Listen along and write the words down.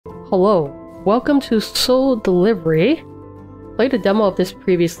Hello, welcome to Soul Delivery. Played a demo of this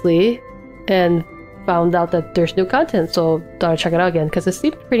previously and found out that there's new content, so thought I'd check it out again because it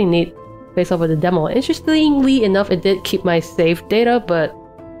seemed pretty neat based off of the demo. Interestingly enough, it did keep my save data, but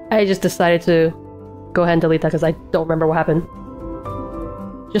I just decided to go ahead and delete that because I don't remember what happened.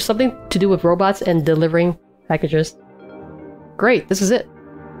 Just something to do with robots and delivering packages. Great, this is it.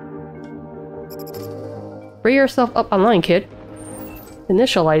 Free yourself up online, kid.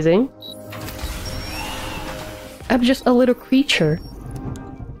 Initializing. I'm just a little creature.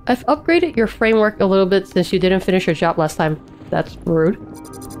 I've upgraded your framework a little bit since you didn't finish your job last time. That's rude.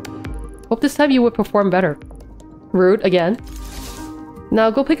 Hope this time you would perform better. Rude again.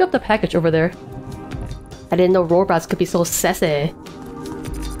 Now go pick up the package over there. I didn't know robots could be so sassy.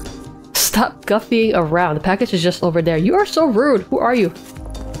 Stop guffying around. The package is just over there. You are so rude. Who are you?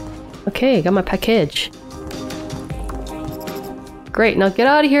 Okay, got my package. Great, now get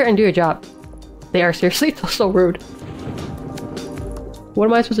out of here and do your job. They are seriously so rude. What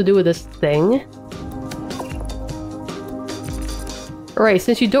am I supposed to do with this thing? Alright,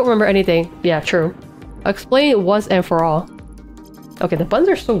 since you don't remember anything, yeah, true. I'll explain it once and for all. Okay, the buttons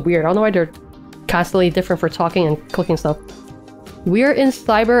are so weird. I don't know why they're constantly different for talking and clicking stuff. We're in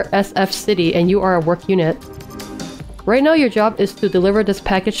Cyber SF City and you are a work unit. Right now your job is to deliver this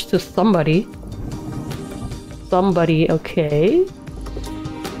package to somebody. Somebody, okay.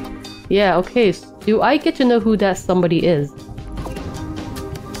 Yeah, okay. Do I get to know who that somebody is?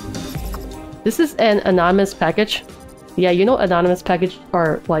 This is an anonymous package. Yeah, you know anonymous packages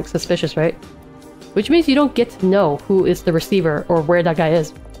are, like, suspicious, right? Which means you don't get to know who is the receiver or where that guy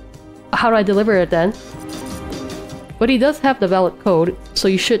is. How do I deliver it then? But he does have the valid code, so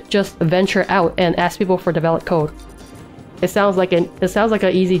you should just venture out and ask people for the valid code. It sounds like an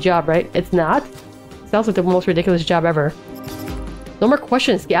easy job, right? It's not. It sounds like the most ridiculous job ever. No more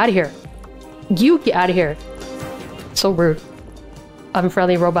questions. Get out of here. You get out of here. So rude. I'm a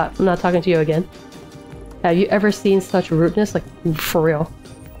friendly robot. I'm not talking to you again. Have you ever seen such rudeness? Like, for real.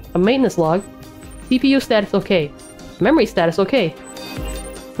 A maintenance log. CPU status okay. Memory status okay.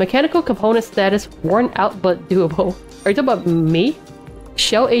 Mechanical component status worn out but doable. Are you talking about me?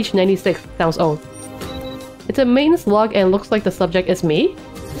 Shell age 96. Sounds old. It's a maintenance log and looks like the subject is me?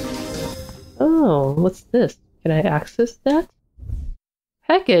 Oh, what's this? Can I access that?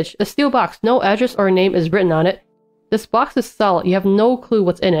 Package. A steel box. No address or name is written on it. This box is solid. You have no clue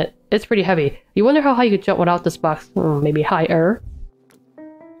what's in it. It's pretty heavy. You wonder how high you could jump without this box. Maybe higher.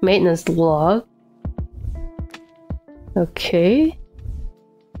 Maintenance log. Okay.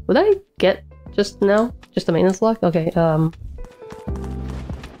 What did I get just now? Just a maintenance log? Okay,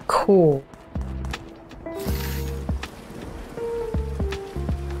 cool.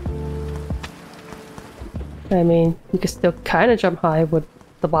 I mean, you can still kind of jump high with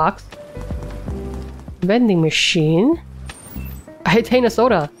the box. Vending machine. I attain a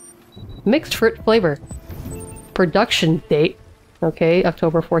soda. Mixed fruit flavor. Production date. Okay,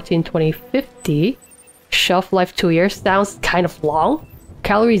 October 14, 2050. Shelf life 2 years. Sounds kind of long.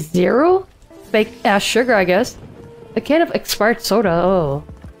 Calories 0? Fake ass sugar, I guess. A can of expired soda. Oh.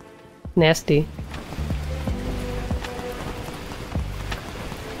 Nasty.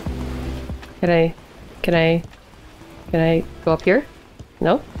 Can I go up here?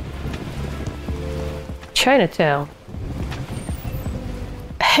 No? Chinatown.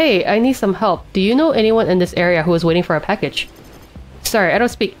 Hey, I need some help. Do you know anyone in this area who is waiting for a package? Sorry, I don't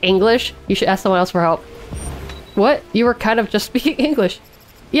speak English. You should ask someone else for help. What? You were kind of just speaking English.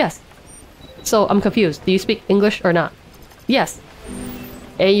 Yes. So, I'm confused. Do you speak English or not? Yes.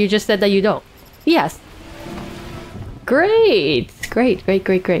 And you just said that you don't? Yes. Great! Great, great,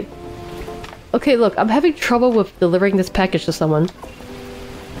 great, great. Okay, look, I'm having trouble with delivering this package to someone.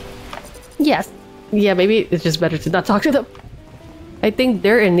 Yes. Yeah, maybe it's just better to not talk to them. I think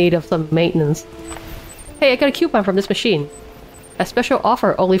they're in need of some maintenance. Hey, I got a coupon from this machine. A special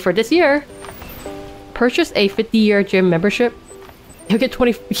offer only for this year. Purchase a 50-year gym membership. You get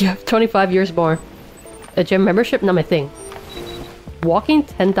 25 years more. A gym membership? Not my thing. Walking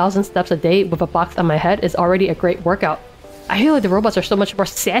 10,000 steps a day with a box on my head is already a great workout. I feel like the robots are so much more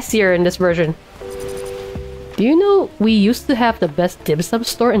sassier in this version. Do you know we used to have the best dim sum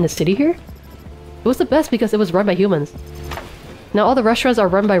store in the city here? It was the best because it was run by humans. Now all the restaurants are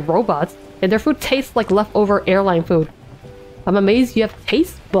run by robots, and their food tastes like leftover airline food. I'm amazed you have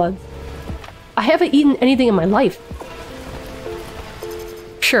taste buds. I haven't eaten anything in my life.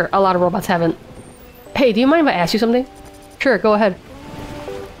 Sure, a lot of robots haven't. Hey, do you mind if I ask you something? Sure, go ahead.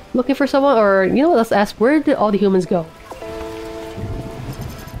 Looking for someone, or you know what, let's ask, where did all the humans go?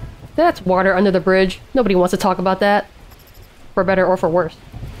 That's water under the bridge. Nobody wants to talk about that. For better or for worse.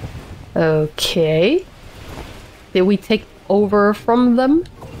 Okay. Did we take over from them?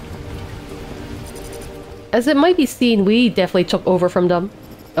 As it might be seen, we definitely took over from them.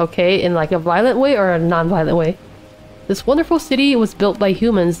 Okay, in like a violent way or a non-violent way. This wonderful city was built by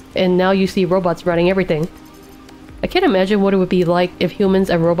humans, and now you see robots running everything. I can't imagine what it would be like if humans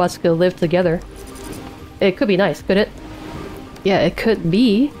and robots could live together. It could be nice, could it? Yeah, it could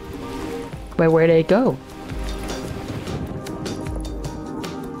be. But where'd it go?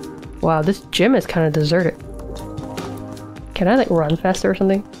 Wow, this gym is kind of deserted. Can I like run faster or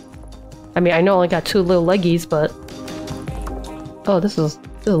something? I mean, I know I only got 2 little leggies, but... Oh, this is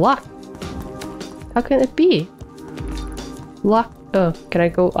locked. How can it be? Locked. Oh, can I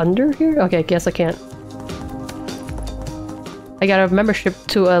go under here? Okay, I guess I can't. I got a membership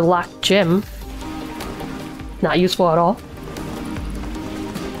to a locked gym. Not useful at all.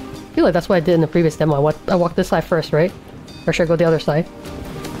 I feel like that's what I did in the previous demo. I walked this side first, right? Or should I go the other side?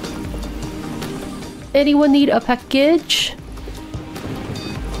 Anyone need a package?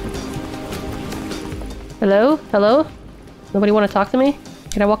 Hello? Hello? Nobody want to talk to me?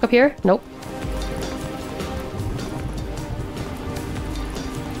 Can I walk up here? Nope.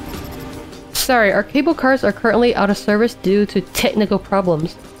 Sorry, our cable cars are currently out of service due to technical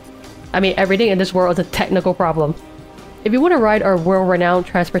problems. I mean, everything in this world is a technical problem. If you want to ride our world-renowned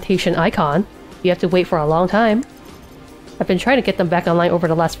transportation icon, you have to wait for a long time. I've been trying to get them back online over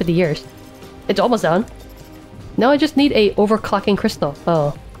the last 50 years. It's almost done. Now I just need a overclocking crystal.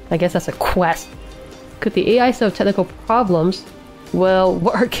 Oh, I guess that's a quest. Could the AI solve technical problems? Well,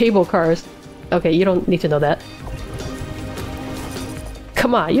 what are cable cars? Okay, you don't need to know that.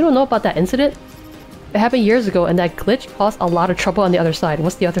 Come on, you don't know about that incident? It happened years ago and that glitch caused a lot of trouble on the other side.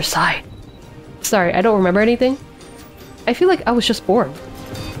 What's the other side? Sorry, I don't remember anything. I feel like I was just born.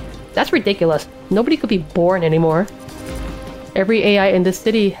 That's ridiculous. Nobody could be born anymore. Every AI in this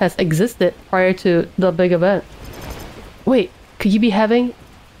city has existed prior to the big event. Wait, could you be having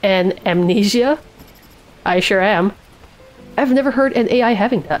an amnesia? I sure am. I've never heard an AI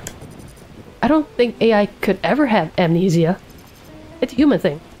having that. I don't think AI could ever have amnesia. It's a human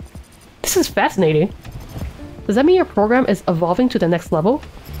thing. This is fascinating. Does that mean your program is evolving to the next level?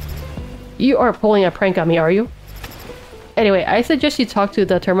 You aren't pulling a prank on me, are you? Anyway, I suggest you talk to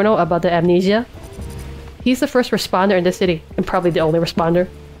the terminal about the amnesia. He's the first responder in the city, and probably the only responder.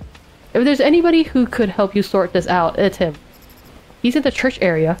 If there's anybody who could help you sort this out, it's him. He's in the church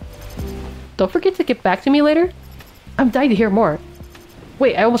area. Don't forget to get back to me later. I'm dying to hear more.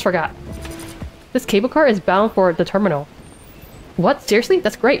 Wait, I almost forgot. This cable car is bound for the terminal. What? Seriously?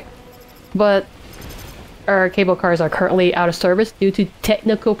 That's great. But our cable cars are currently out of service due to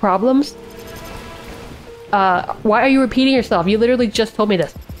technical problems. Why are you repeating yourself? You literally just told me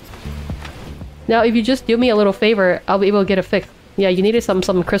this. Now, if you just do me a little favor, I'll be able to get it fixed. Yeah, you needed some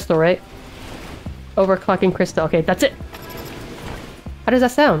crystal, right? Overclocking crystal. Okay, that's it. How does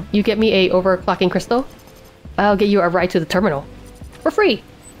that sound? You get me a overclocking crystal? I'll get you a ride to the terminal. For free!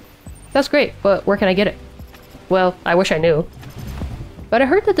 That's great, but where can I get it? Well, I wish I knew. But I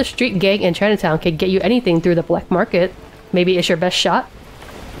heard that the street gang in Chinatown can get you anything through the black market. Maybe it's your best shot?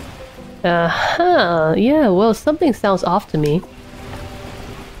 Uh-huh. Yeah, well, something sounds off to me.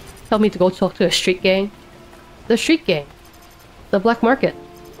 Tell me to go talk to a street gang? The street gang. The black market.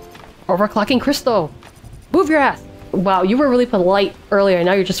 Overclocking crystal. Move your ass! Wow, you were really polite earlier,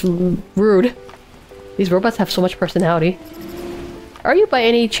 now you're just rude. These robots have so much personality. Are you by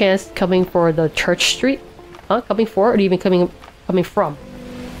any chance coming for the church street? Huh? Coming for or even coming from?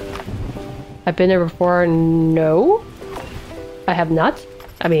 I've been there before. No? I have not?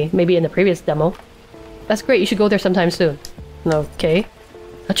 I mean, maybe in the previous demo. That's great, you should go there sometime soon. Okay.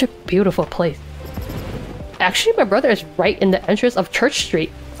 Such a beautiful place. Actually, my brother is right in the entrance of Church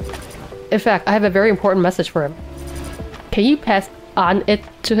Street. In fact, I have a very important message for him. Can you pass on it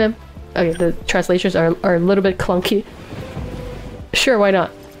to him? Okay, the translations are a little bit clunky. Sure, why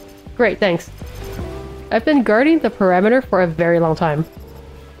not? Great, thanks. I've been guarding the perimeter for a very long time.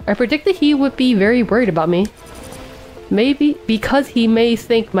 I predicted he would be very worried about me. Maybe because he may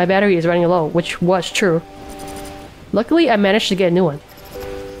think my battery is running low, which was true. Luckily, I managed to get a new one.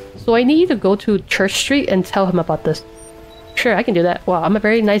 So I need you to go to Church Street and tell him about this. Sure, I can do that. Wow, I'm a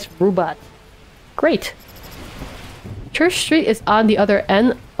very nice robot. Great. Church Street is on the other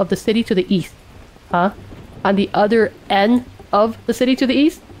end of the city to the east. Huh? On the other end of the city to the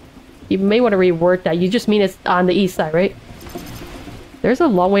east? You may want to reword that. You just mean it's on the east side, right? There's a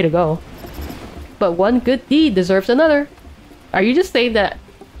long way to go. But one good deed deserves another. Are you just saying that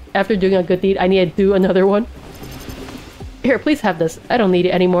after doing a good deed, I need to do another one? Here, please have this. I don't need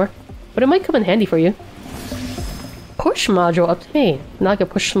it anymore. But it might come in handy for you. Push module obtained. Now I can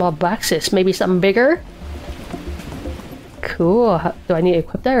push small boxes. Maybe something bigger? Cool. Do I need to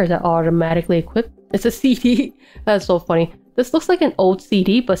equip that or is that automatically equipped? It's a CD. That's so funny. This looks like an old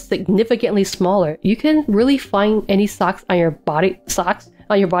CD, but significantly smaller. You can really find any socks on your body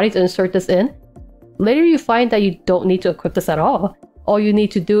to insert this in. Later you find that you don't need to equip this at all. All you need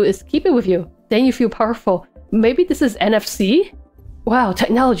to do is keep it with you. Then you feel powerful. Maybe this is NFC? Wow,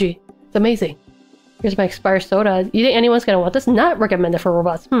 technology. It's amazing. Here's my expired soda. You think anyone's gonna want this? Not recommended for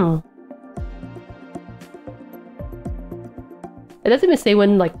robots. It doesn't even say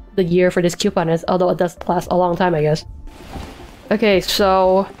when, like, the year for this coupon is, although it does last a long time, I guess. Okay,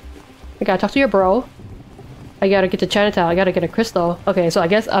 so... I gotta talk to your bro. I gotta get to Chinatown. I gotta get a crystal. Okay, so I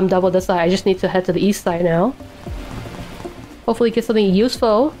guess I'm double this side. I just need to head to the east side now. Hopefully get something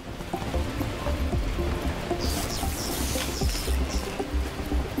useful.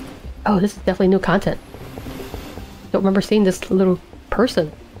 Oh, this is definitely new content. Don't remember seeing this little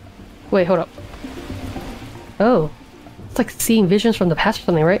person. Wait, hold up. Oh. It's like seeing visions from the past or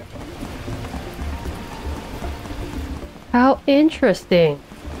something, right? How interesting.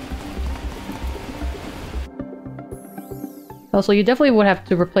 Also, you definitely would have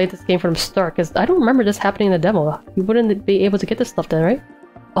to replay this game from the start, because I don't remember this happening in the demo. You wouldn't be able to get this stuff then, right?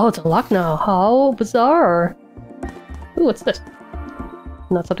 Oh, it's unlocked now. How bizarre. Ooh, what's this?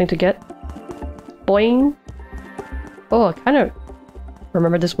 Not something to get. Boing. Oh, I kind of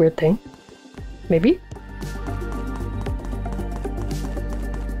remember this weird thing. Maybe?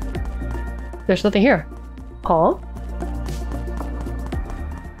 There's nothing here. Huh?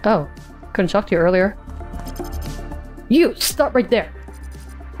 Oh, couldn't talk to you earlier. You! Stop right there!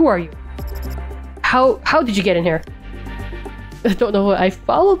 Who are you? How did you get in here? I don't know. I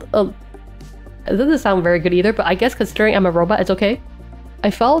followed a... It doesn't sound very good either, but I guess considering I'm a robot, it's okay. I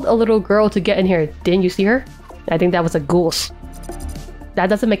followed a little girl to get in here. Didn't you see her? I think that was a goose. That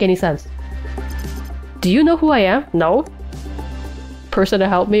doesn't make any sense. Do you know who I am? No? Person to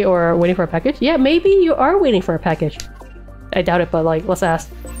help me or waiting for a package? Yeah, maybe you are waiting for a package. I doubt it, but like, let's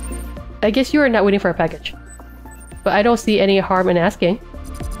ask. I guess you are not waiting for a package. But I don't see any harm in asking.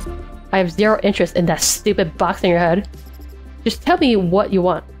 I have zero interest in that stupid box in your head. Just tell me what you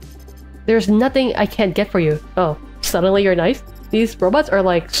want. There's nothing I can't get for you. Oh, suddenly you're nice? These robots are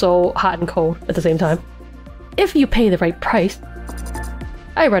like so hot and cold at the same time. If you pay the right price.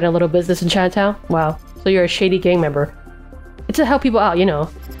 I run a little business in Chinatown. Wow, so you're a shady gang member. It's to help people out, you know.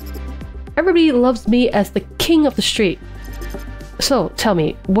 Everybody loves me as the king of the street. So, tell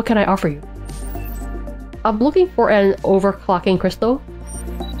me, what can I offer you? I'm looking for an overclocking crystal.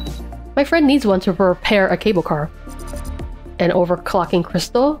 My friend needs one to repair a cable car. An overclocking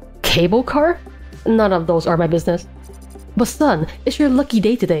crystal? Cable car? None of those are my business. But son, it's your lucky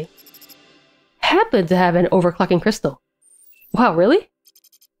day today. Happen to have an overclocking crystal. Wow, really?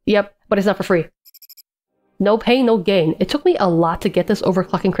 Yep, but it's not for free. No pain, no gain. It took me a lot to get this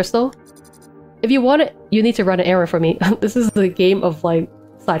overclocking crystal. If you want it, you need to run an errand for me. This is the game of, like,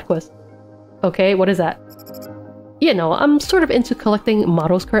 side quests. Okay, what is that? You know, I'm sort of into collecting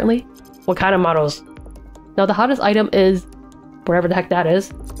models currently. What kind of models? Now, the hottest item is... wherever the heck that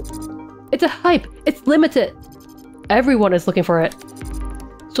is. It's a hype! It's limited! Everyone is looking for it.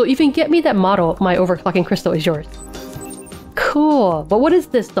 So if you can get me that model, my overclocking crystal is yours. Cool. But what is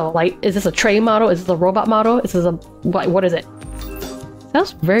this though? Like, is this a train model? Is this a robot model? Is this a... what is it?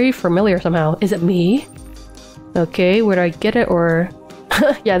 Sounds very familiar somehow. Is it me? Okay, where do I get it or...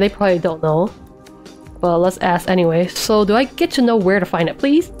 yeah, they probably don't know. Well, let's ask anyway. So do I get to know where to find it,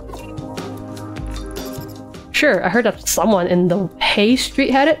 please? Sure, I heard that someone in the Hay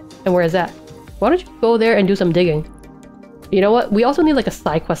Street had it. And where is that? Why don't you go there and do some digging? You know what? We also need like a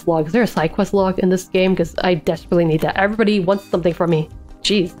side quest log. Is there a side quest log in this game? Because I desperately need that. Everybody wants something from me.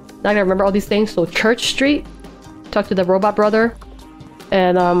 Jeez. Not gonna remember all these things. So Church Street. Talk to the robot brother.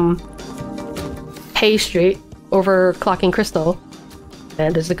 And Hay Street. Overclocking crystal.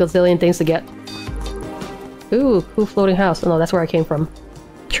 And there's a gazillion things to get. Ooh, cool floating house. Oh no, that's where I came from.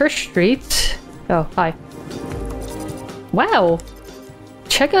 Church Street. Oh, hi. Wow!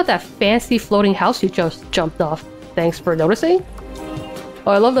 Check out that fancy floating house you just jumped off. Thanks for noticing.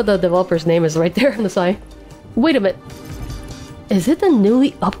 Oh, I love that the developer's name is right there on the side. Wait a minute. Is it the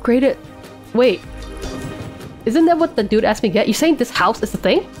newly upgraded... Wait. Isn't that what the dude asked me to get? You saying this house is the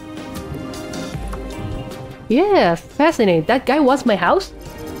thing? Yeah, fascinating. That guy wants my house?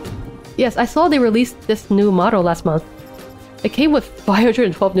 Yes, I saw they released this new model last month. It came with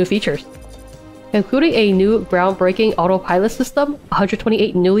 512 new features, including a new groundbreaking autopilot system,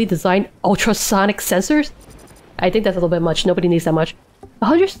 128 newly designed ultrasonic sensors. I think that's a little bit much. Nobody needs that much.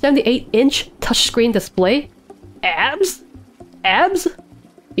 178-inch touchscreen display, Abs? Abs?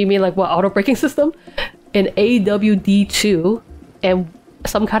 You mean like what, auto braking system? An AWD2 and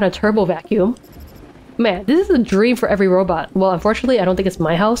some kind of turbo vacuum? Man, this is a dream for every robot. Well, unfortunately, I don't think it's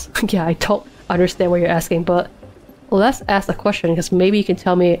my house. Yeah, I don't understand what you're asking, but let's ask a question because maybe you can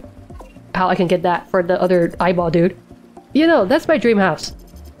tell me how I can get that for the other eyeball dude. You know, that's my dream house.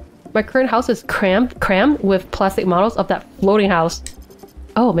 My current house is crammed with plastic models of that floating house.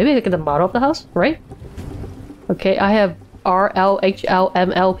 Oh, maybe I can get the model of the house, right? Okay, I have R, L, H, L,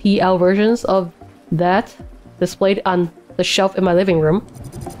 M, L, P, L versions of that displayed on the shelf in my living room.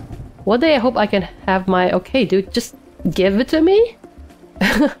 One day I hope I can have my... Okay, dude, just give it to me?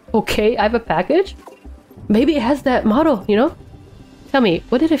 Okay, I have a package? Maybe it has that model, you know? Tell me,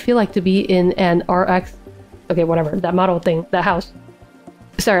 what did it feel like to be in an RX... Okay, whatever, that model thing, that house.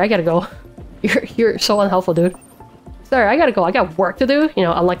 Sorry, I gotta go. You're so unhelpful, dude. Sorry, I gotta go. I got work to do, you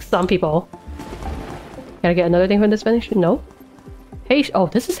know, unlike some people. Gotta get another thing from this vending sheet? No? Hey, oh,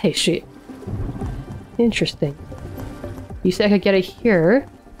 this is hay sheet. Interesting. You said I could get it here.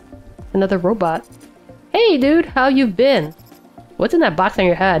 Another robot. Hey, dude, how you been? What's in that box on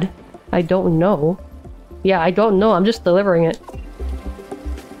your head? I don't know. Yeah, I don't know. I'm just delivering it.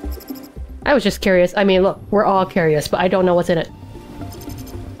 I was just curious. I mean, look, we're all curious, but I don't know what's in it.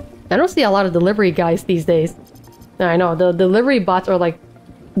 I don't see a lot of delivery guys these days. I know, the delivery bots are like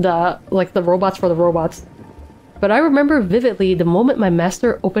the robots for the robots. But I remember vividly the moment my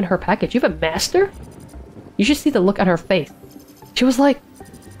master opened her package. You have a master? You should see the look on her face. She was like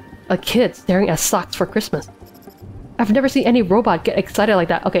a kid staring at socks for Christmas. I've never seen any robot get excited like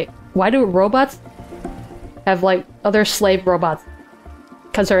that. Okay, why do robots have like other slave robots?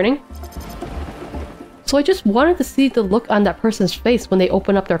 Concerning? So I just wanted to see the look on that person's face when they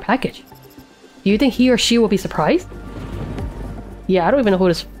open up their package. Do you think he or she will be surprised? Yeah, I don't even know who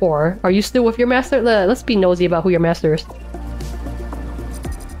this is for. Are you still with your master? Let's be nosy about who your master is.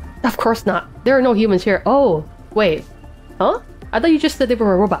 Of course not. There are no humans here. Oh, wait. Huh? I thought you just said they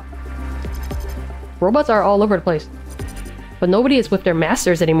were a robot. Robots are all over the place. But nobody is with their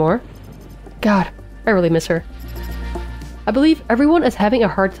masters anymore. God, I really miss her. I believe everyone is having a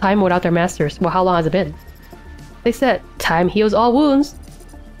hard time without their masters. Well, how long has it been? They said, time heals all wounds.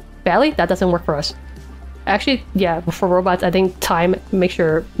 Badly? That doesn't work for us. Actually, yeah, for robots, I think time makes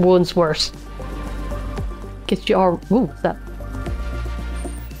your wounds worse. Gets you all... Ooh, what's that?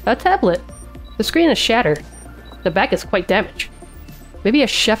 A tablet. The screen is shattered. The back is quite damaged. Maybe a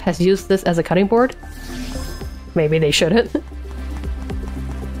chef has used this as a cutting board? Maybe they shouldn't.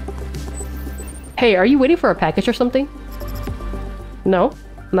 Hey, are you waiting for a package or something? No,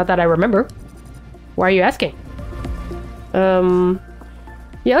 not that I remember. Why are you asking?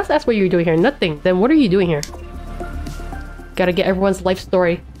 Yeah, let's ask what you're doing here. Nothing. Then what are you doing here? Gotta get everyone's life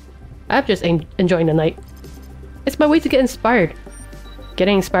story. I'm just enjoying the night. It's my way to get inspired.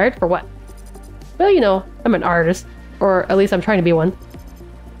 Getting inspired for what? Well, you know, I'm an artist. Or at least I'm trying to be one.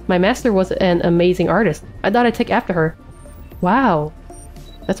 My master was an amazing artist. I thought I'd take after her. Wow.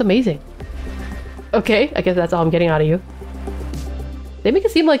 That's amazing. Okay, I guess that's all I'm getting out of you. They make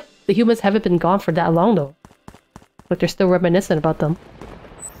it seem like the humans haven't been gone for that long, though. Like they're still reminiscent about them.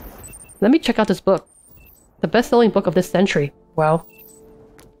 Let me check out this book. The best-selling book of this century. Wow.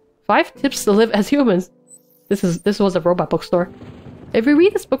 5 tips to live as humans. This was a robot bookstore. If you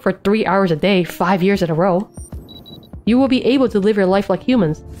read this book for 3 hours a day, 5 years in a row, you will be able to live your life like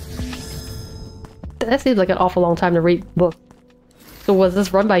humans. That seems like an awful long time to read a book. So was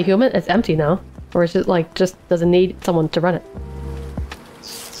this run by a human? It's empty now. Or is it like, just doesn't need someone to run it?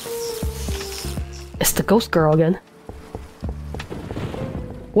 It's the ghost girl again.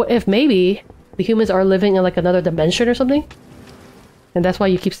 What if maybe the humans are living in like another dimension or something? And that's why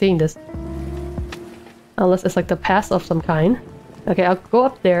you keep seeing this. Unless it's like the past of some kind. Okay, I'll go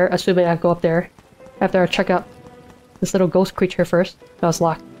up there, assuming I go up there. After I check out this little ghost creature first. That was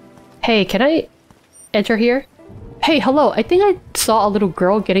locked. Hey, can I enter here? Hey, hello, I think I saw a little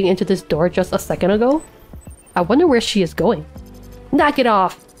girl getting into this door just a second ago. I wonder where she is going. Knock it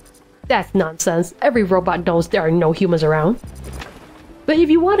off! That's nonsense. Every robot knows there are no humans around. But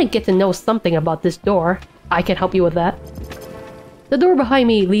if you want to get to know something about this door, I can help you with that. The door behind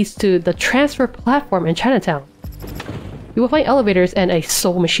me leads to the transfer platform in Chinatown. You will find elevators and a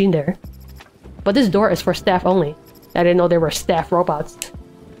soul machine there. But this door is for staff only. I didn't know there were staff robots.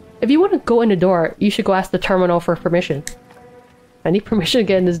 If you want to go in the door, you should go ask the terminal for permission. I need permission to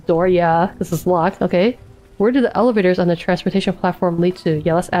get in this door? Yeah, this is locked. Okay. Where do the elevators on the transportation platform lead to?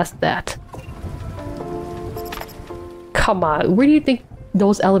 Yeah, let's ask that. Come on, where do you think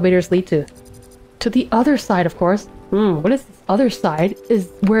those elevators lead to? To the other side, of course. What is this other side?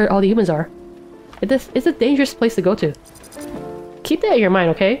 Is where all the humans are. This is a dangerous place to go to. Keep that in your mind,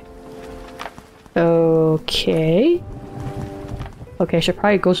 okay? Okay. Okay, I should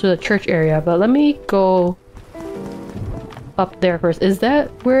probably go to the church area, but let me go up there first. Is that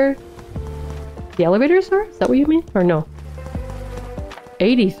where the elevators are? Is that what you mean? Or no?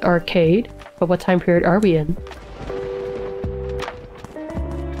 80s arcade? But what time period are we in?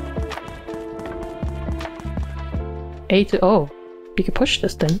 A to O. You can push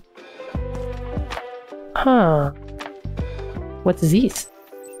this then. Huh. What's these?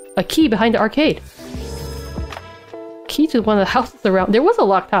 A key behind the arcade. Key to one of the houses around. There was a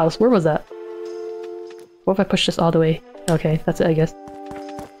locked house. Where was that? What if I push this all the way? Okay, that's it, I guess.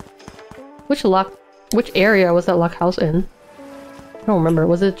 Which area was that locked house in? I don't remember.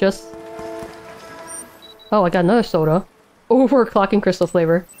 Was it just... Oh, I got another soda. Overclocking crystal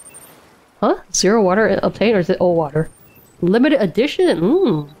flavor. Huh? Zero water obtained, or is it all water? Limited edition?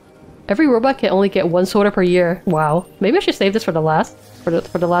 Mmm. Every robot can only get one soda per year. Wow. Maybe I should save this for the last. For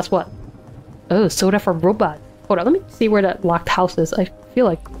the last what? Oh, soda for robot. Hold on, let me see where that locked house is. I feel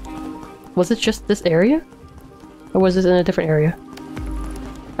like... Was it just this area? Or was this in a different area?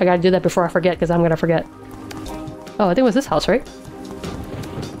 I gotta do that before I forget, because I'm gonna forget. Oh, I think it was this house, right?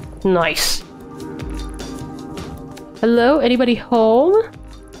 Nice. Hello? Anybody home?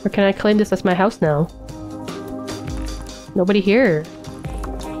 Or can I claim this as my house now? Nobody here.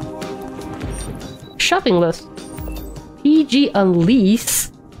 Shopping list. PG Unleash.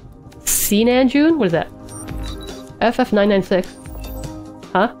 Sinan June? What is that? FF996.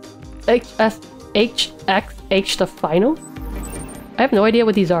 Huh? HX the final? I have no idea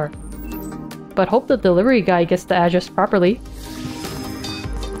what these are. But hope the delivery guy gets the address properly.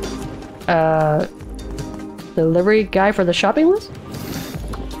 Delivery guy for the shopping list?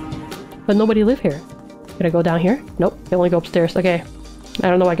 But nobody live here. Can I go down here? Nope, can only go upstairs. Okay. I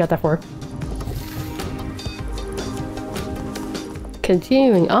don't know what I got that for.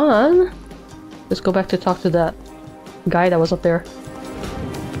 Continuing on. Let's go back to talk to that guy that was up there.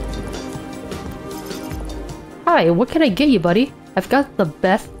 Hi, what can I get you, buddy? I've got the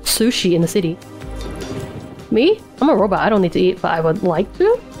best sushi in the city. Me? I'm a robot, I don't need to eat, but I would like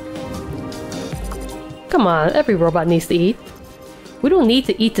to? Come on, every robot needs to eat. We don't need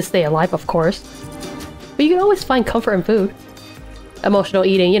to eat to stay alive, of course. But you can always find comfort in food. Emotional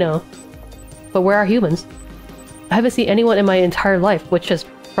eating, you know. But where are humans? I haven't seen anyone in my entire life, which has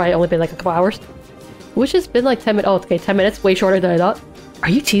probably only been like a couple hours. Which has been like 10 minutes. Oh, okay, 10 minutes, way shorter than I thought. Are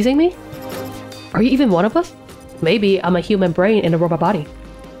you teasing me? Are you even one of us? Maybe I'm a human brain in a robot body.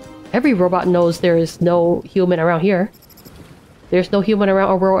 Every robot knows there is no human around here. There's no human around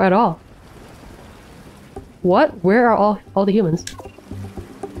our world at all. What? Where are all the humans?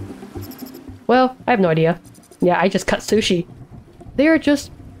 Well, I have no idea. Yeah, I just cut sushi. They are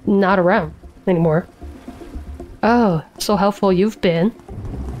just not around anymore. Oh, so helpful you've been.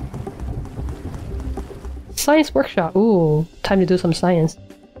 Science workshop. Ooh, time to do some science.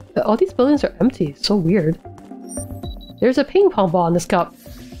 All these buildings are empty. So weird. There's a ping pong ball in this cup.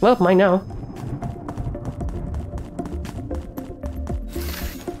 Well, mine now.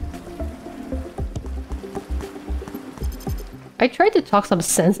 I tried to talk some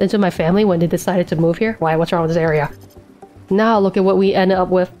sense into my family when they decided to move here. Why? What's wrong with this area? Now look at what we ended up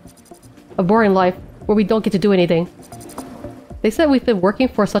with. A boring life where we don't get to do anything. They said we've been working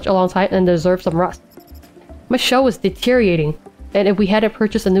for such a long time and deserve some rest. My shell was deteriorating, and if we hadn't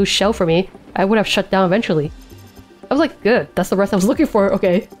purchased a new shell for me, I would have shut down eventually. I was like, good, that's the rest I was looking for,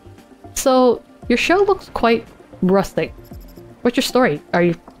 okay. So, your shell looks quite rustic. What's your story? Are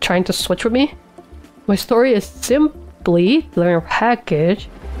you trying to switch with me? My story is simply delivering a package.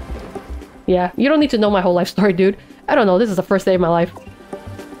 Yeah, you don't need to know my whole life story, dude. I don't know, this is the first day of my life.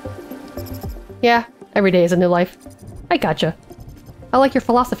 Yeah, every day is a new life. I gotcha. I like your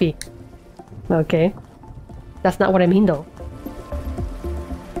philosophy. Okay. That's not what I mean, though.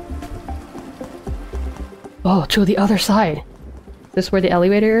 Oh, to the other side. Is this where the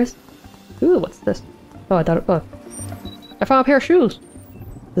elevator is? Ooh, what's this? Oh, I thought... Oh. I found a pair of shoes.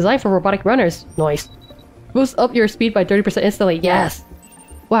 Designed for robotic runners. Nice. Boost up your speed by 30% instantly. Yes!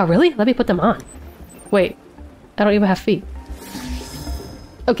 Wow, really? Let me put them on. Wait. I don't even have feet.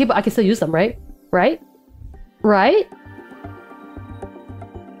 Okay, but I can still use them, right? Right? Right?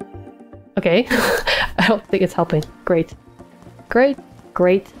 Okay. I don't think it's helping. Great. Great.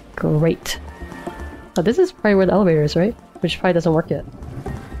 Great. Great. Oh, this is probably where the elevator is, right? Which probably doesn't work yet.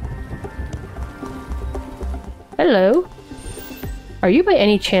 Hello? Are you by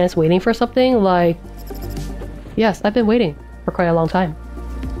any chance waiting for something? Like... Yes, I've been waiting for quite a long time.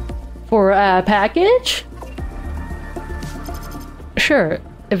 For a package? Sure.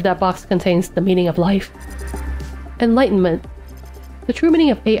 if that box contains the meaning of life. Enlightenment. The true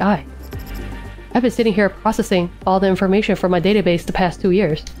meaning of AI. I've been sitting here processing all the information from my database the past 2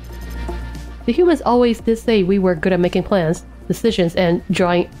 years. The humans always did say we were good at making plans, decisions, and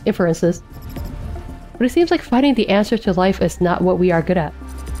drawing inferences. But it seems like finding the answer to life is not what we are good at.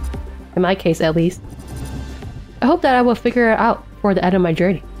 In my case, at least. I hope that I will figure it out before the end of my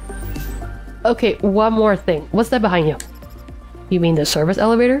journey. Okay, one more thing. What's that behind you? You mean the service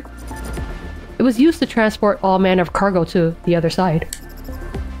elevator? It was used to transport all manner of cargo to the other side.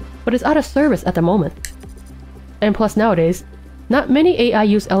 But it's out of service at the moment. And plus nowadays, not many AI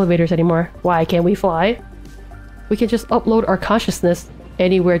use elevators anymore. Why can't we fly? We can just upload our consciousness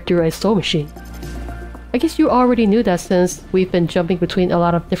anywhere through a soul machine. I guess you already knew that since we've been jumping between a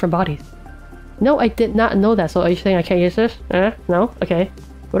lot of different bodies. No, I did not know that, so are you saying I can't use this? No? Okay.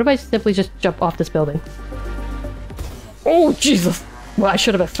 What if I simply just jump off this building? Oh, Jesus! Well, I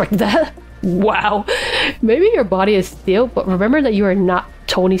should have expected that. Wow. Maybe your body is steel, but remember that you are not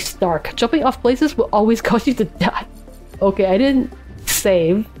Tony Stark. Jumping off places will always cause you to die. Okay, I didn't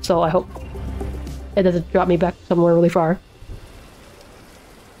save, so I hope it doesn't drop me back somewhere really far.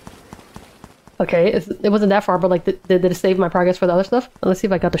 Okay, it wasn't that far, but like, did it save my progress for the other stuff? Let's see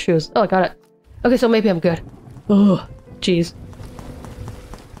if I got the shoes. Oh, I got it. Okay, so maybe I'm good. Oh, jeez.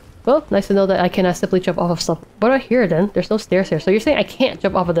 Well, nice to know that I cannot simply jump off of stuff. What do I hear then? There's no stairs here. So you're saying I can't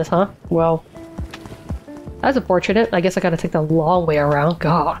jump off of this, huh? Well, that's unfortunate. I guess I gotta take the long way around.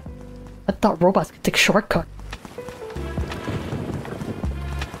 God. I thought robots could take shortcuts.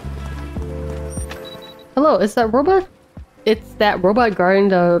 Hello, is that robot? It's that robot guarding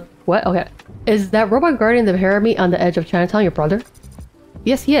the... What? Okay. Is that robot guarding the pyramid on the edge of Chinatown your brother?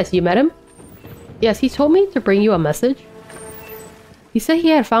 Yes, he is. You met him? Yes, he told me to bring you a message. He said he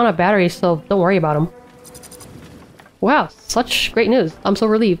had found a battery, so don't worry about him. Wow, such great news. I'm so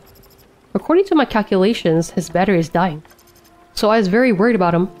relieved. According to my calculations, his battery is dying. So I was very worried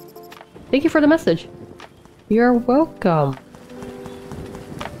about him. Thank you for the message. You're welcome.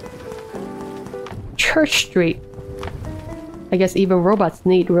 Church Street. I guess even robots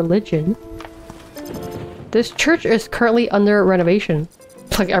need religion. This church is currently under renovation,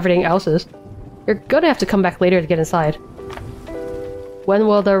 like everything else is. You're gonna have to come back later to get inside. When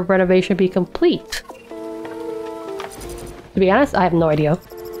will the renovation be complete? To be honest, I have no idea.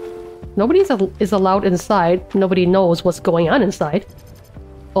 Nobody is allowed inside. Nobody knows what's going on inside.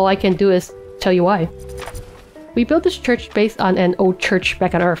 All I can do is tell you why. We built this church based on an old church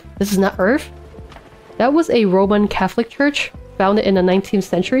back on Earth. This is not Earth? That was a Roman Catholic church, founded in the 19th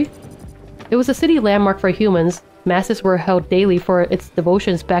century. It was a city landmark for humans. Masses were held daily for its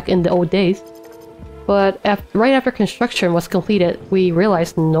devotions back in the old days. But right after construction was completed, we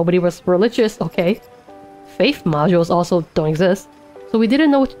realized nobody was religious, okay? Faith modules also don't exist. So we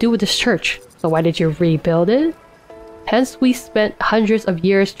didn't know what to do with this church. So why did you rebuild it? Hence, we spent hundreds of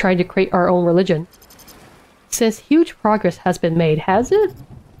years trying to create our own religion. Since huge progress has been made, has it?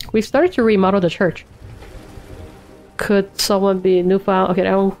 We've started to remodel the church. Could someone be newfound? Okay,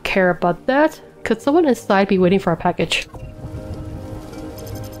 I don't care about that. Could someone inside be waiting for a package?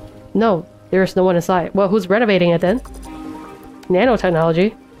 No, there's no one inside. Well, who's renovating it then?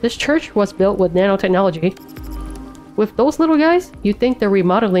 Nanotechnology. This church was built with nanotechnology. With those little guys, you'd think the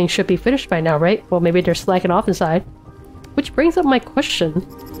remodeling should be finished by now, right? Well, maybe they're slacking off inside. Which brings up my question.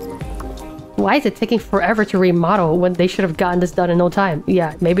 Why is it taking forever to remodel when they should have gotten this done in no time?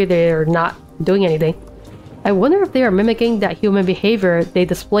 Yeah, maybe they're not doing anything. I wonder if they are mimicking that human behavior they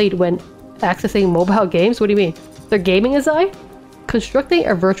displayed when accessing mobile games? What do you mean? They're gaming inside? Constructing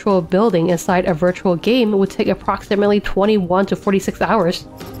a virtual building inside a virtual game would take approximately 21 to 46 hours.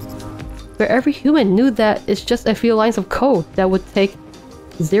 But every human knew that it's just a few lines of code that would take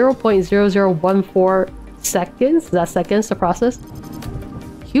 0.0014 seconds, that's seconds, to process.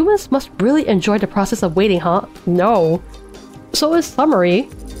 Humans must really enjoy the process of waiting, huh? No. So in summary,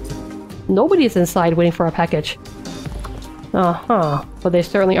 nobody is inside waiting for a package. Uh-huh. But they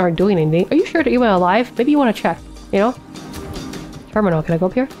certainly aren't doing anything. Are you sure they're even alive? Maybe you want to check, you know? Terminal. Can I go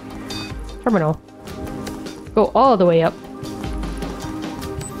up here? Terminal. Go all the way up.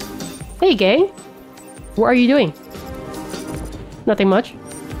 Hey, gang! What are you doing? Nothing much.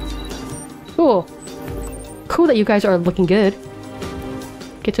 Cool. Cool that you guys are looking good.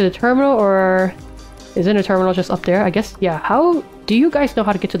 Get to the terminal, or... Isn't the terminal just up there? I guess, yeah. How do you guys know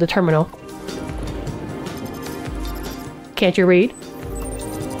how to get to the terminal? Can't you read?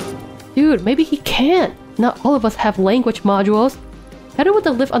 Dude, maybe he can't. Not all of us have language modules. Headed with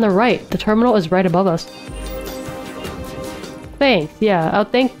the lift on the right. The terminal is right above us. Thanks. Yeah, I'll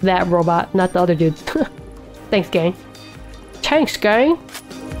thank that robot, not the other dudes. Thanks, gang. Thanks, gang.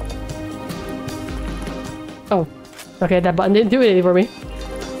 Oh. Okay, that button didn't do anything for me.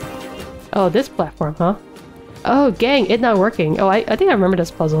 Oh, this platform, huh? Oh, gang, it's not working. Oh, I think I remember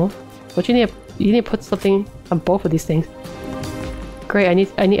this puzzle. But you need to put something on both of these things. Great, I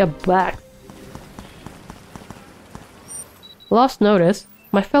need a black. Lost notice.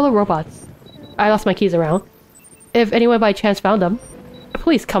 My fellow robots. I lost my keys around. If anyone by chance found them,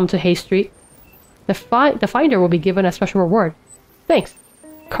 please come to Hay Street. The finder will be given a special reward. Thanks,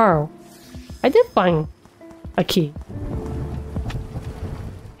 Carl. I did find a key.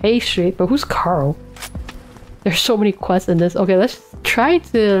 Hay Street, but who's Carl? There's so many quests in this. Okay, let's try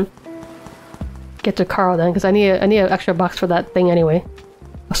to get to Carl then, because I need an extra box for that thing anyway.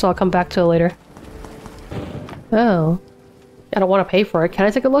 So I'll come back to it later. Oh. I don't want to pay for it. Can I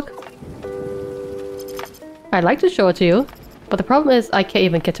take a look? I'd like to show it to you, but the problem is I can't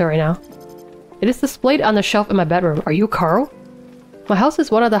even get to it right now. It is displayed on the shelf in my bedroom. Are you Carl? My house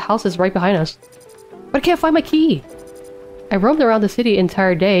is one of the houses right behind us. But I can't find my key. I roamed around the city the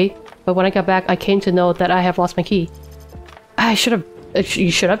entire day, but when I got back, I came to know that I have lost my key. I should have... You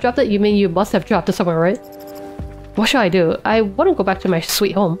should have dropped it? You mean you must have dropped it somewhere, right? What should I do? I want to go back to my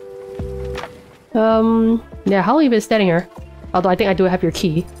sweet home. Yeah, how long have you been standing here? Although I think I do have your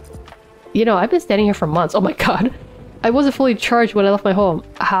key. You know, I've been standing here for months. Oh my god. I wasn't fully charged when I left my home.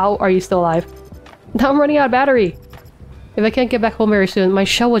 How are you still alive? Now I'm running out of battery. If I can't get back home very soon, my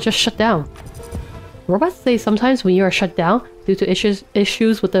shell will just shut down. Robots say sometimes when you are shut down due to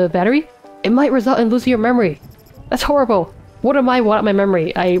issues with the battery, it might result in losing your memory. That's horrible. What am I without my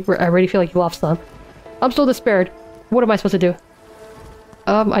memory? I already feel like you lost some. I'm so despaired. What am I supposed to do?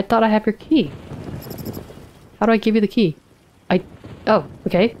 I thought I have your key. How do I give you the key? Oh,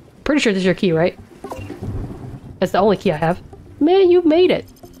 okay. Pretty sure this is your key, right? That's the only key I have. Man, you made it!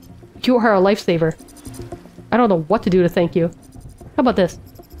 You are a lifesaver. I don't know what to do to thank you. How about this?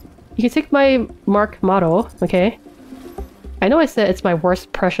 You can take my Mark model, okay? I know I said it's my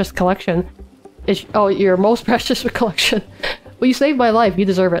worst precious collection. Oh, your most precious collection. Well, you saved my life. You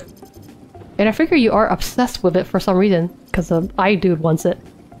deserve it. And I figure you are obsessed with it for some reason, because the iDude wants it.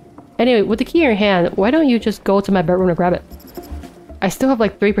 Anyway, with the key in your hand, why don't you just go to my bedroom and grab it? I still have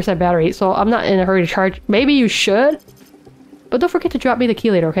like 3% battery, so I'm not in a hurry to charge. Maybe you should? But don't forget to drop me the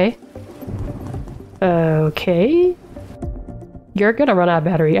key later, okay? Okay. You're gonna run out of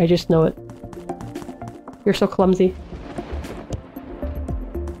battery, I just know it. You're so clumsy.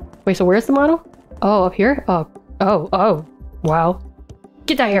 Wait, so where's the model? Oh, up here? Oh. Wow.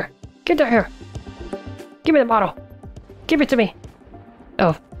 Get down here! Get down here! Give me the model! Give it to me!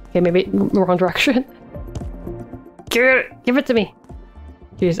 Oh, okay, maybe wrong direction. Give it to me!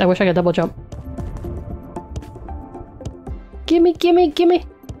 Jeez, I wish I could double jump. Gimme!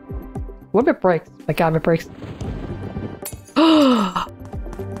 What if it breaks? My god, if it breaks.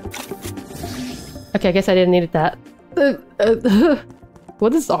 Okay, I guess I didn't need that. Well,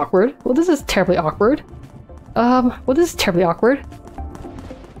 this is awkward. Well, this is terribly awkward. Well, this is terribly awkward.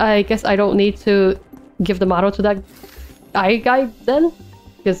 I guess I don't need to give the model to that guy then?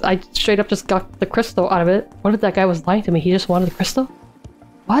 Because I straight up just got the crystal out of it. What if that guy was lying to me? He just wanted the crystal?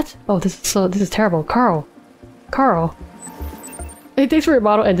 What? Oh, this is terrible. Carl. Hey, thanks for your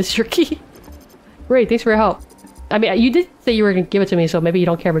model, and this is your key. Great, thanks for your help. I mean, you did say you were gonna give it to me, so maybe you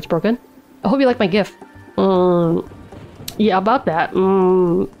don't care if it's broken. I hope you like my gift. Yeah, about that.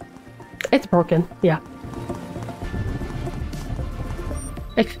 It's broken. Yeah.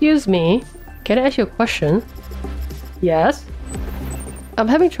 Excuse me. Can I ask you a question? Yes? I'm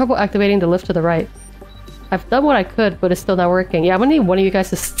having trouble activating the lift to the right. I've done what I could, but it's still not working. Yeah, I'm gonna need one of you guys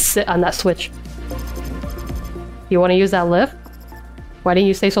to sit on that switch. You want to use that lift? Why didn't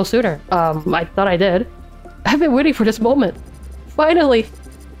you say so sooner? I thought I did. I've been waiting for this moment. Finally!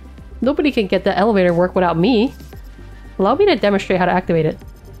 Nobody can get the elevator work without me. Allow me to demonstrate how to activate it.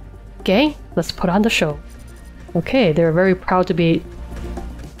 Okay, let's put on the show. Okay, they're very proud to be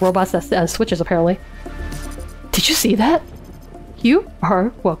robots that sit on switches, apparently. Did you see that? You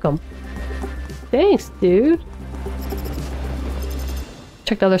are welcome. Thanks, dude.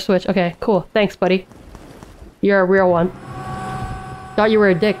 Check the other switch. Okay, cool. Thanks, buddy. You're a real one. Thought you were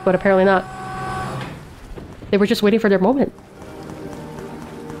a dick, but apparently not. They were just waiting for their moment.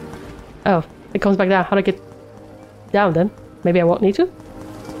 Oh, it comes back down. How to get down then? Maybe I won't need to?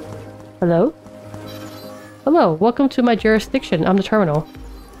 Hello? Hello, welcome to my jurisdiction. I'm the terminal.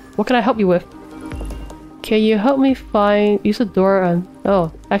 What can I help you with? Can you help me use the door on...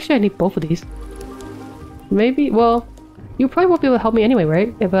 Oh, actually I need both of these. Maybe, well, you probably won't be able to help me anyway,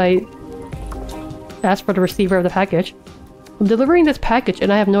 right? If I ask for the receiver of the package. I'm delivering this package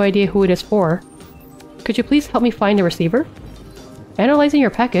and I have no idea who it is for. Could you please help me find the receiver? Analyzing your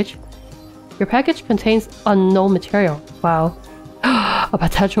package. Your package contains unknown material. Wow. A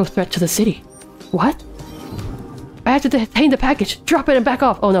potential threat to the city. What? I have to detain the package. Drop it and back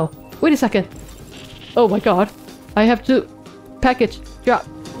off. Oh no. Wait a second. Oh my god. I have to... Package. Drop.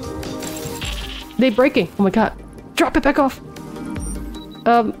 They breaking. Oh my god. Drop it back off.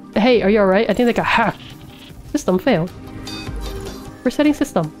 Hey, are you alright? I think they got hacked. System failed. Resetting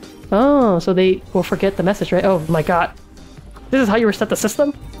system. Oh, so they will forget the message, right? Oh my god. This is how you reset the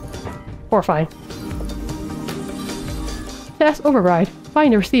system? Horrifying. Task override.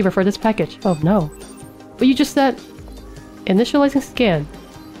 Find the receiver for this package. Oh no. But you just said... Initializing scan.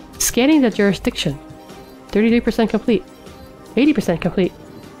 Scanning the jurisdiction. 33% complete. 80% complete.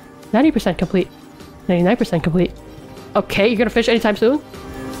 90% complete. 99% complete. Okay, you're gonna finish anytime soon?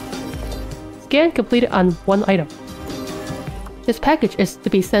 Scan completed on one item. This package is to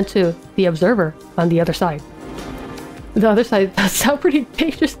be sent to the observer on the other side. The other side does sound pretty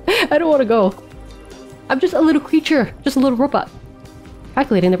dangerous. I don't want to go. I'm just a little creature. Just a little robot.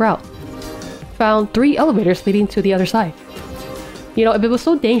 Calculating the route. Found 3 elevators leading to the other side. You know, if it was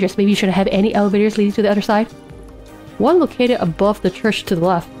so dangerous, maybe you shouldn't have any elevators leading to the other side. One located above the church to the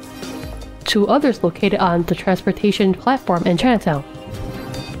left. 2 others located on the transportation platform in Chinatown.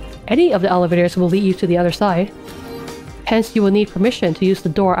 Any of the elevators will lead you to the other side. Hence, you will need permission to use the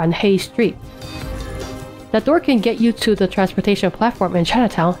door on Hayes Street. That door can get you to the transportation platform in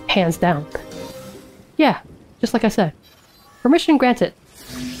Chinatown, hands down. Yeah, just like I said. Permission granted.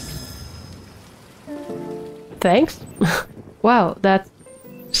 Thanks? Wow, that's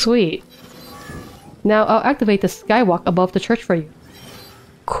sweet. Now I'll activate the skywalk above the church for you.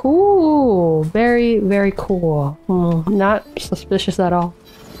 Cool. Very, very cool. Not suspicious at all.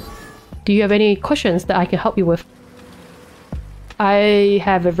 Do you have any questions that I can help you with? I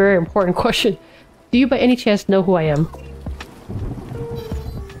have a very important question. Do you by any chance know who I am?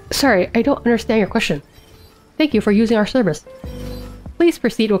 Sorry, I don't understand your question. Thank you for using our service. Please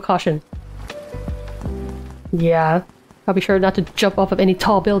proceed with caution. Yeah, I'll be sure not to jump off of any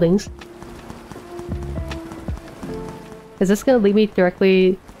tall buildings. Is this gonna lead me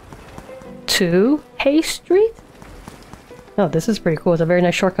directly to Hay Street? Oh, this is pretty cool. It's a very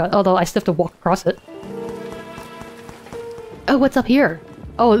nice shortcut, although I still have to walk across it. Oh, what's up here?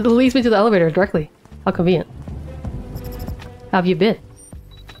 Oh, it leads me to the elevator directly. How convenient. How have you been?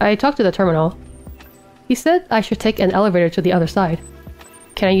 I talked to the terminal. He said I should take an elevator to the other side.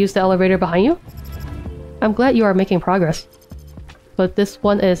 Can I use the elevator behind you? I'm glad you are making progress. But this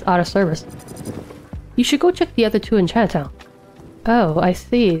one is out of service. You should go check the other 2 in Chinatown. Oh, I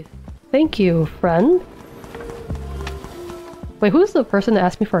see. Thank you, friend. Wait, who's the person that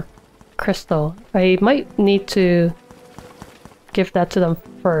asked me for crystal? I might need to give that to them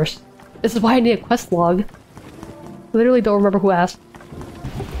first. This is why I need a quest log. Literally don't remember who asked.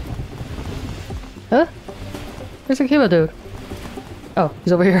 Huh? Where's the cable dude? Oh,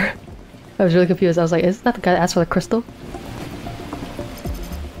 he's over here. I was really confused. I was like, is that the guy that asked for the crystal?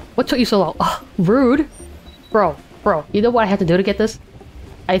 What took you so long? Oh, rude. Bro, you know what I had to do to get this?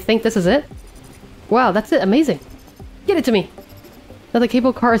 I think this is it. Wow, that's it. Amazing. Get it to me. Now the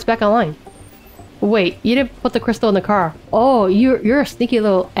cable car is back online. Wait, you didn't put the crystal in the car. Oh, you're a sneaky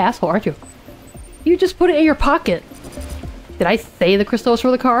little asshole, aren't you? You just put it in your pocket. Did I say the crystal is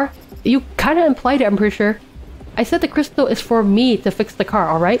for the car? You kind of implied it, I'm pretty sure. I said the crystal is for me to fix the car,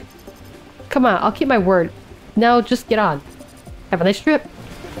 alright? Come on, I'll keep my word. Now just get on. Have a nice trip.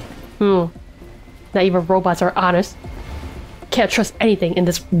 Not even robots are honest. Can't trust anything in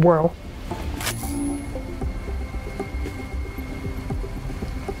this world.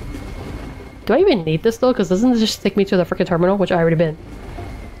 Do I even need this though? Because doesn't this just take me to the freaking terminal, which I already been?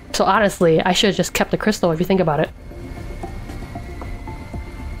 So honestly, I should have just kept the crystal if you think about it.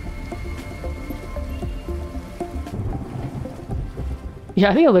 Yeah,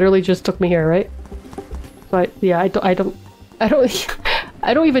 I think it literally just took me here, right? But yeah, I don't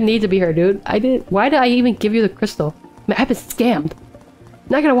even need to be here, dude. Why did I even give you the crystal? Man, I've been scammed.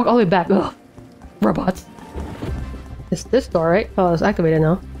 Now I gotta walk all the way back. Ugh. Robots. It's this door, right? Oh, it's activated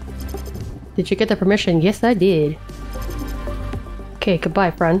now. Did you get the permission? Yes, I did. Okay,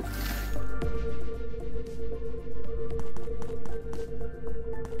 goodbye, friend.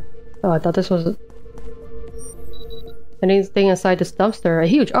 Oh, I thought this was... anything inside this dumpster. A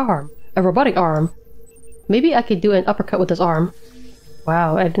huge arm. A robotic arm. Maybe I could do an uppercut with this arm.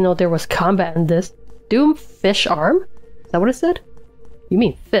 Wow, I didn't know there was combat in this. Doom fish arm? Is that what it said? You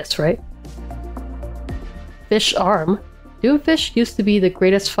mean fist, right? Fish arm. Doomfish used to be the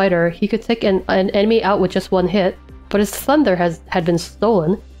greatest fighter. He could take an enemy out with just one hit, but his thunder had been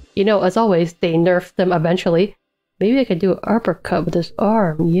stolen. You know, as always, they nerfed them eventually. Maybe I could do an uppercut with this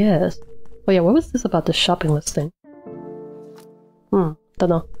arm, yes. Oh yeah, what was this about the shopping list thing? Don't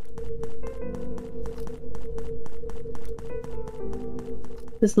know.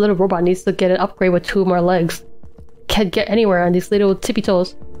 This little robot needs to get an upgrade with 2 more legs. Can't get anywhere on these little tippy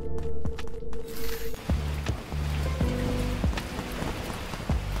toes.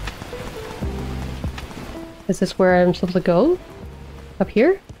 Is this where I'm supposed to go? Up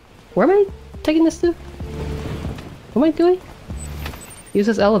here? Where am I taking this to? What am I doing? Use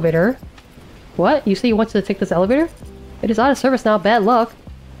this elevator. What? You say you wanted to take this elevator? It is out of service now, bad luck.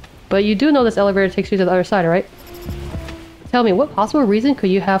 But you do know this elevator takes you to the other side, right? Tell me, what possible reason could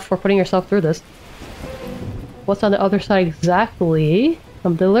you have for putting yourself through this? What's on the other side exactly?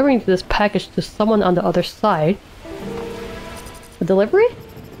 I'm delivering this package to someone on the other side. A delivery?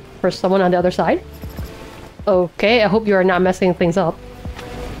 For someone on the other side? Okay, I hope you are not messing things up.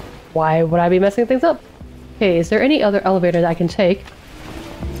 Why would I be messing things up? Hey, is there any other elevator that I can take?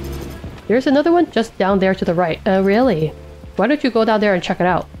 There's another one just down there to the right. Really? Why don't you go down there and check it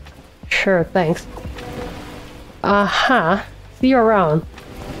out? Sure, thanks. See you around.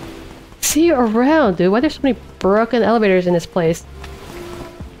 See you around, dude. Why are there so many broken elevators in this place?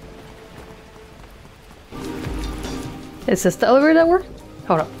 Is this the elevator that works?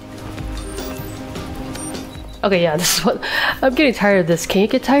 Hold on. Okay, yeah, this is what... I'm getting tired of this. Can you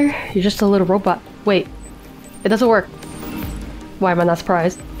get tired? You're just a little robot. Wait. It doesn't work. Why am I not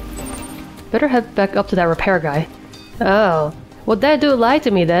surprised? Better head back up to that repair guy. Oh. Well, that dude lied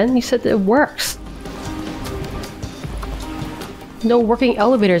to me then. He said it works. No working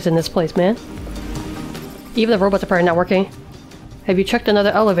elevators in this place, man. Even the robots are probably not working. Have you checked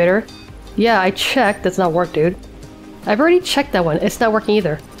another elevator? Yeah, I checked. That's not work, dude. I've already checked that one. It's not working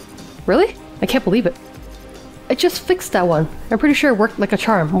either. Really? I can't believe it. I just fixed that one. I'm pretty sure it worked like a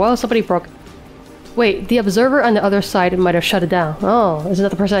charm. Well, somebody broke. Wait, the observer on the other side might have shut it down. Oh, isn't that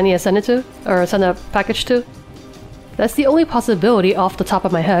the person I need to send it to? Or send a package to? That's the only possibility off the top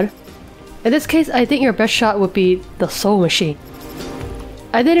of my head. In this case, I think your best shot would be the soul machine.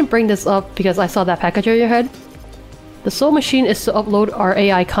 I didn't bring this up because I saw that package on your head. The soul machine is to upload our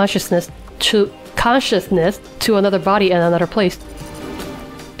AI consciousness to another body and another place.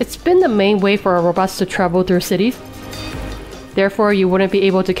 It's been the main way for our robots to travel through cities. Therefore, you wouldn't be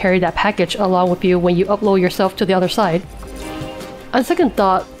able to carry that package along with you when you upload yourself to the other side. On second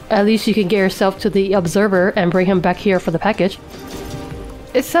thought, at least you can get yourself to the observer and bring him back here for the package.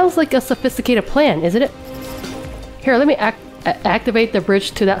 It sounds like a sophisticated plan, isn't it? Here, let me activate the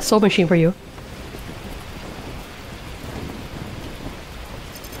bridge to that soul machine for you.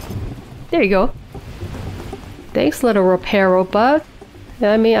 There you go. Thanks, little repair robot.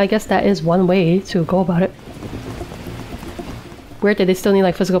 I mean, I guess that is one way to go about it. Weird that they still need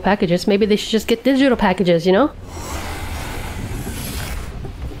like physical packages. Maybe they should just get digital packages, you know?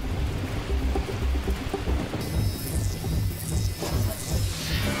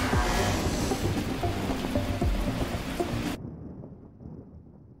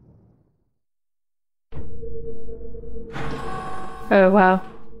 Oh wow.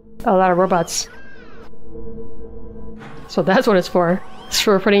 A lot of robots. So that's what it's for. It's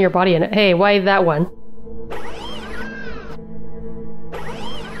for putting your body in it. Hey, why that one?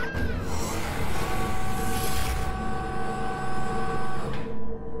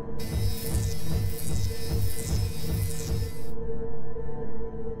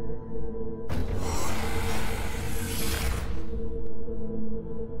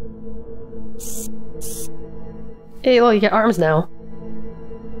 Hey, well, you get arms now.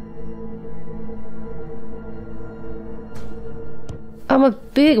 I'm a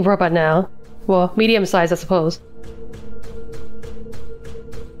big robot now. Well, medium-sized, I suppose.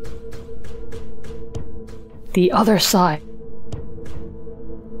 The other side.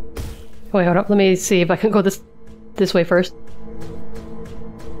 Wait, hold up. Let me see if I can go this way first.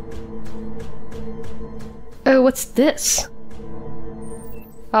 Oh, what's this?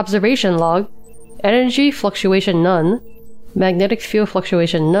 Observation log. Energy fluctuation none. Magnetic field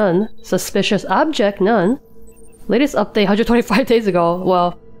fluctuation none. Suspicious object none. Latest update 125 days ago.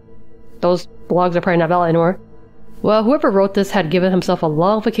 Well, those blogs are probably not valid anymore. Well, whoever wrote this had given himself a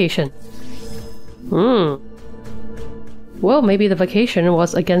long vacation. Well, maybe the vacation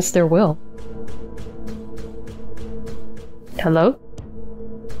was against their will. Hello?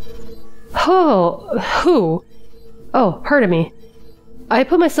 Oh, who? Oh, heard of me. I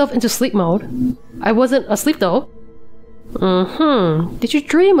put myself into sleep mode. I wasn't asleep though. Did you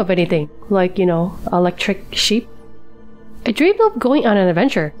dream of anything? Like, you know, electric sheep? I dreamed of going on an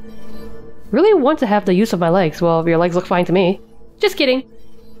adventure. Really want to have the use of my legs. Well, your legs look fine to me. Just kidding.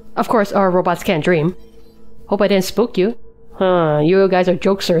 Of course, our robots can't dream. Hope I didn't spook you. Huh, you guys are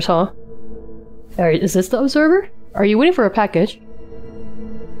jokesters, huh? Alright, is this the observer? Are you waiting for a package?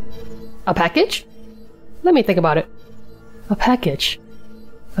 A package? Let me think about it. A package.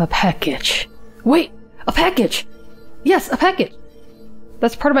 A package. Wait! A package! Yes, a package!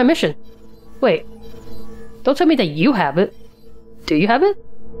 That's part of my mission. Wait. Don't tell me that you have it. Do you have it?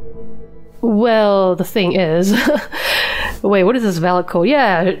 Well, the thing is... Wait, what is this valid code?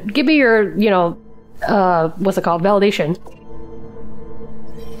 Yeah, give me your, you know... what's it called? Validation.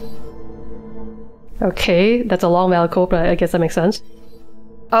 Okay, that's a long valid code, but I guess that makes sense.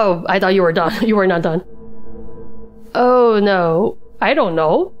 Oh, I thought you were done. You were not done. Oh, no. I don't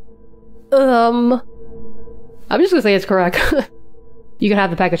know. I'm just gonna say it's correct. You can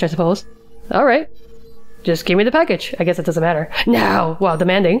have the package, I suppose. Alright. Just give me the package. I guess it doesn't matter. Now! Wow,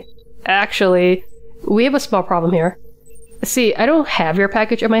 demanding. Actually, we have a small problem here. See, I don't have your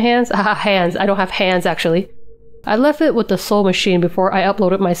package in my hands. Hands. I don't have hands, actually. I left it with the soul machine before I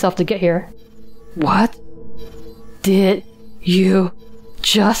uploaded myself to get here. What did you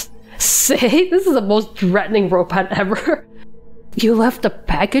just say? This is the most threatening robot ever. You left the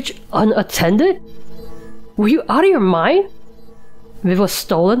package unattended? Were you out of your mind? If it was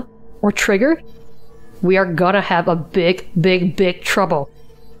stolen or triggered, we are gonna have a big trouble.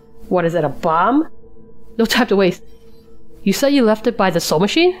 What is it, a bomb? No time to waste. You said you left it by the soul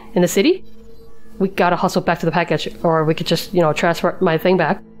machine in the city? We gotta hustle back to the package, or we could just, you know, transfer my thing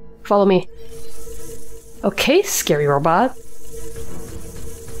back. Follow me. Okay, scary robot.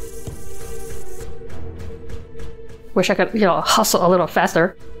 Wish I could, you know, hustle a little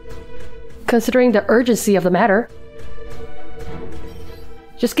faster. Considering the urgency of the matter.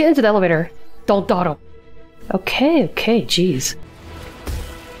 Just get into the elevator. Don't dawdle. Okay, jeez.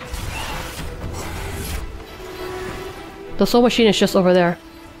 The soul machine is just over there.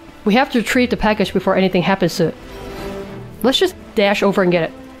 We have to retrieve the package before anything happens to it. Let's just dash over and get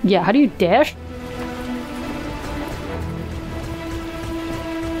it. Yeah, how do you dash?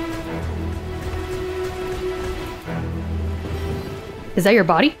 Is that your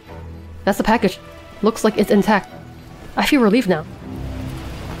body? That's the package. Looks like it's intact. I feel relieved now.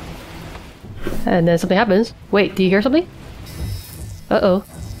 And then something happens. Wait, do you hear something? Uh-oh.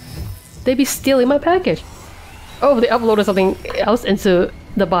 They be stealing my package. Oh, they uploaded something else into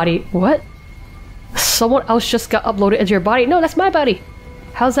the body. What? Someone else just got uploaded into your body? No, that's my body!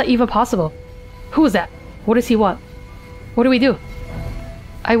 How's that even possible? Who is that? What does he want? What do we do?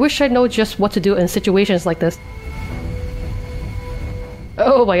 I wish I know just what to do in situations like this.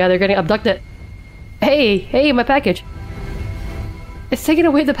 Oh my god, they're getting abducted. Hey, my package. It's taking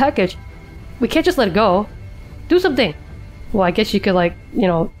away the package. We can't just let it go. Do something. Well, I guess you could, like, you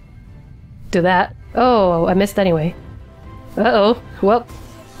know, do that. Oh, I missed anyway. Uh-oh. Well,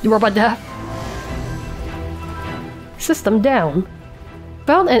 you were about to have... System down.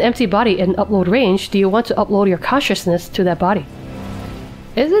 Found an empty body in upload range. Do you want to upload your consciousness to that body?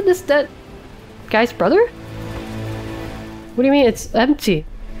 Isn't this that guy's brother? What do you mean it's empty?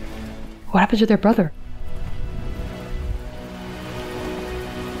 What happened to their brother?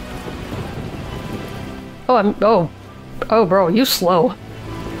 Oh, bro, you slow.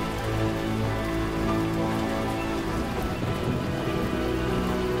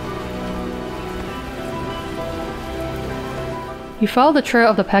 You follow the trail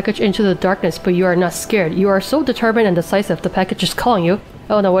of the package into the darkness, but you are not scared. You are so determined and decisive, the package is calling you.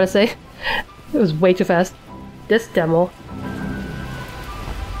 Oh no, what did I say? It was way too fast. This demo.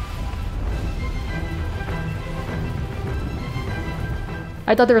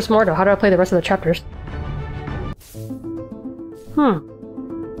 I thought there was more though. How do I play the rest of the chapters?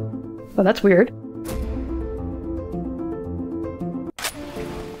 Oh, that's weird.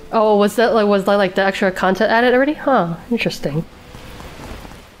 Oh, was that like the extra content added already? Huh, interesting.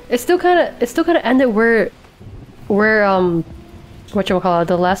 It still kinda ended where whatchamacallit,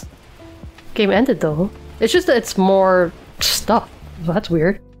 the last game ended though. It's just that it's more stuff. Well, that's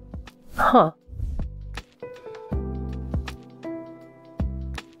weird. Huh.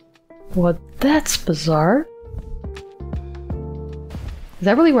 Well, that's bizarre. Is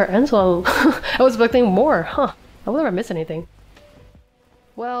that really where it ends? Well, I was expecting more, huh? I wonder if I missed anything.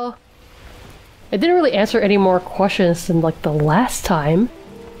 Well, it didn't really answer any more questions than like the last time,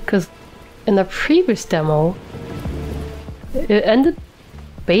 because in the previous demo, it ended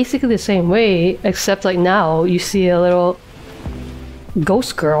basically the same way, except like now you see a little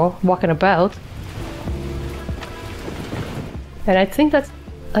ghost girl walking about. And I think that's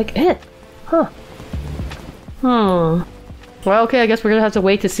like it. Huh. Well, okay, I guess we're gonna have to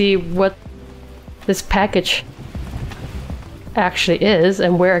wait to see what this package actually is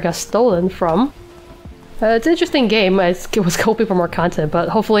and where it got stolen from. It's an interesting game. I was hoping for more content, but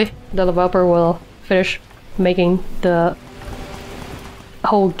hopefully the developer will finish making the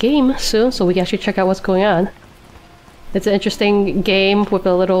whole game soon, so we can actually check out what's going on. It's an interesting game with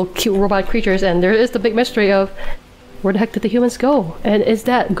the little cute robot creatures, and there is the big mystery of where the heck did the humans go? And is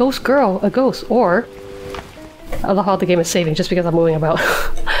that ghost girl a ghost? Or I love how the game is saving just because I'm moving about.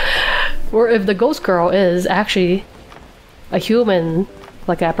 Or if the ghost girl is actually a human,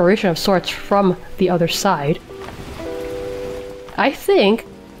 like an apparition of sorts from the other side. I think,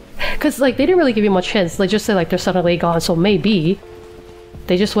 because like they didn't really give you much hints, they just said like they're suddenly gone, so maybe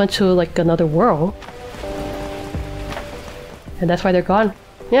they just went to like another world. And that's why they're gone.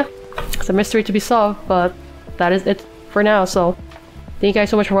 Yeah, it's a mystery to be solved, but that is it for now, so thank you guys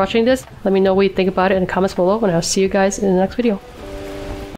so much for watching this. Let me know what you think about it in the comments below, and I'll see you guys in the next video.